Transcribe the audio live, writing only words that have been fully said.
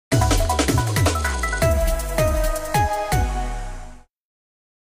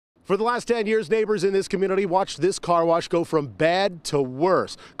For the last 10 years, neighbors in this community watched this car wash go from bad to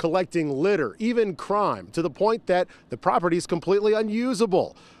worse, collecting litter, even crime, to the point that the property is completely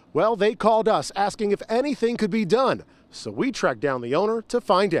unusable. Well, they called us asking if anything could be done, so we tracked down the owner to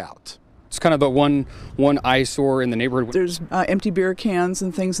find out. It's kind of the one eyesore in the neighborhood. There's empty beer cans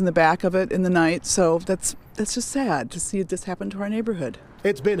and things in the back of it in the night, so that's just sad to see this happen to our neighborhood.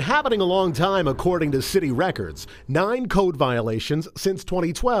 It's been happening a long time, according to city records. 9 code violations since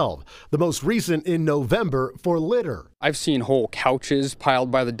 2012, the most recent in November for litter. I've seen whole couches piled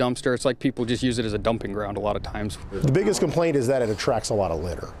by the dumpster. It's like people just use it as a dumping ground a lot of times. The biggest complaint is that it attracts a lot of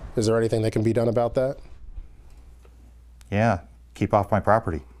litter. Is there anything that can be done about that? Yeah, keep off my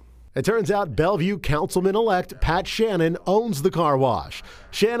property. It turns out Bellevue Councilman-elect Pat Shannon owns the car wash.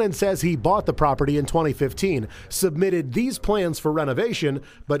 Shannon says he bought the property in 2015, submitted these plans for renovation,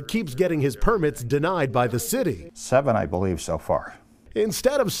 but keeps getting his permits denied by the city. 7, I believe, so far.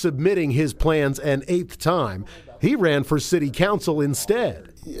 Instead of submitting his plans an 8th time, he ran for city council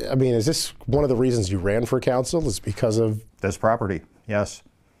instead. I mean, is this one of the reasons you ran for council? Is because of This property, yes.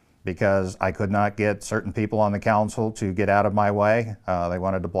 Because I could not get certain people on the council to get out of my way. They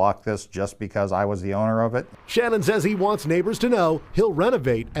wanted to block this just because I was the owner of it. Shannon says he wants neighbors to know he'll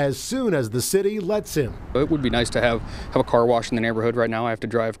renovate as soon as the city lets him. It would be nice to have a car wash in the neighborhood. Right now I have to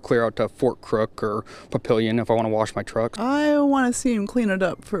drive clear out to Fort Crook or Papillion if I want to wash my truck. I want to see him clean it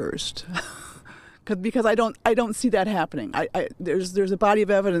up first. Because I don't see that happening. There's a body of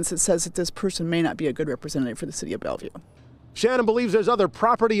evidence that says that this person may not be a good representative for the city of Bellevue. Shannon believes there's other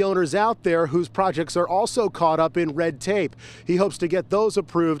property owners out there whose projects are also caught up in red tape. He hopes to get those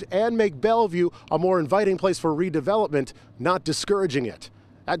approved and make Bellevue a more inviting place for redevelopment, not discouraging it.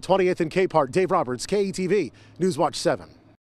 At 20th and Cape Heart, Dave Roberts, KETV, Newswatch 7.